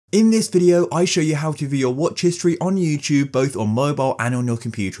In this video, I show you how to view your watch history on YouTube, both on mobile and on your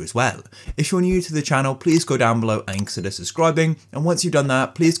computer as well. If you're new to the channel, please go down below and consider subscribing. And once you've done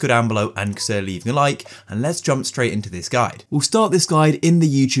that, please go down below and consider leaving a like. And let's jump straight into this guide. We'll start this guide in the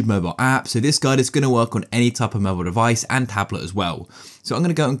YouTube mobile app. So this guide is going to work on any type of mobile device and tablet as well. So I'm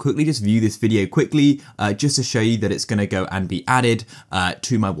going to go and quickly just view this video quickly, just to show you that it's going to go and be added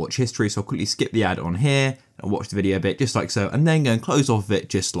to my watch history. So I'll quickly skip the ad on here. I'll watch the video a bit just like so, and then go and close off of it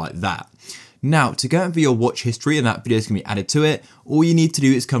just like that. Now, to go and view your watch history, and that video is going to be added to it, all you need to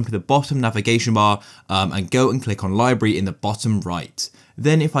do is come to the bottom navigation bar and go and click on library in the bottom right.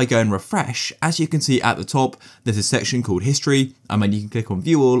 Then if I go and refresh, as you can see at the top, there's a section called history, and you can click on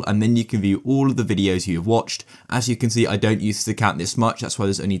view all, and then you can view all of the videos you have watched. As you can see, I don't use this account this much, that's why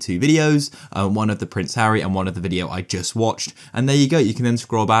there's only 2 videos, one of the Prince Harry and one of the video I just watched. And there you go, you can then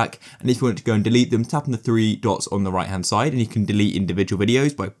scroll back, and if you want to go and delete them, tap on the 3 dots on the right hand side, and you can delete individual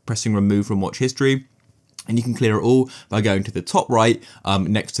videos by pressing remove from watch history. And you can clear it all by going to the top right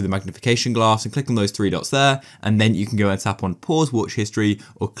next to the magnification glass and click on those 3 dots there, and then you can go and tap on pause watch history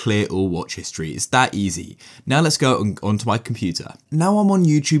or clear all watch history. It's that easy. Now let's go onto my computer. Now I'm on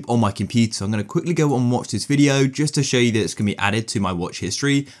YouTube on my computer, so I'm going to quickly go and watch this video just to show you that it's going to be added to my watch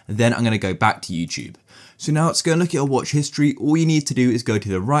history, and then I'm going to go back to YouTube. So now let's go and look at your watch history. All you need to do is go to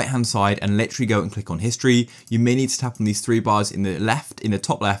the right hand side and literally go and click on history. You may need to tap on these 3 bars in the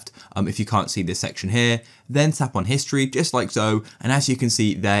top left, if you can't see this section here. Then tap on history just like so, and as you can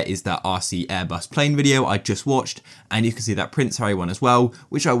see, there is that RC Airbus plane video I just watched, and you can see that Prince Harry one as well,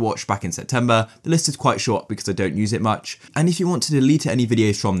 which I watched back in September. The list is quite short because I don't use it much, and if you want to delete any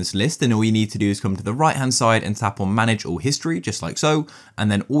videos from this list, then all you need to do is come to the right hand side and tap on manage all history just like so,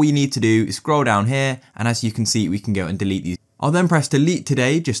 and then all you need to do is scroll down here, and as you can see, we can go and delete these. I'll then press delete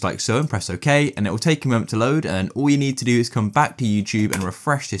today just like so and press OK, and it will take a moment to load, and all you need to do is come back to YouTube and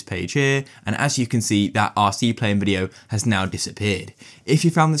refresh this page here, and as you can see, that RC plane video has now disappeared. If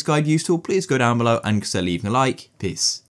you found this guide useful, please go down below and consider leaving a like. Peace.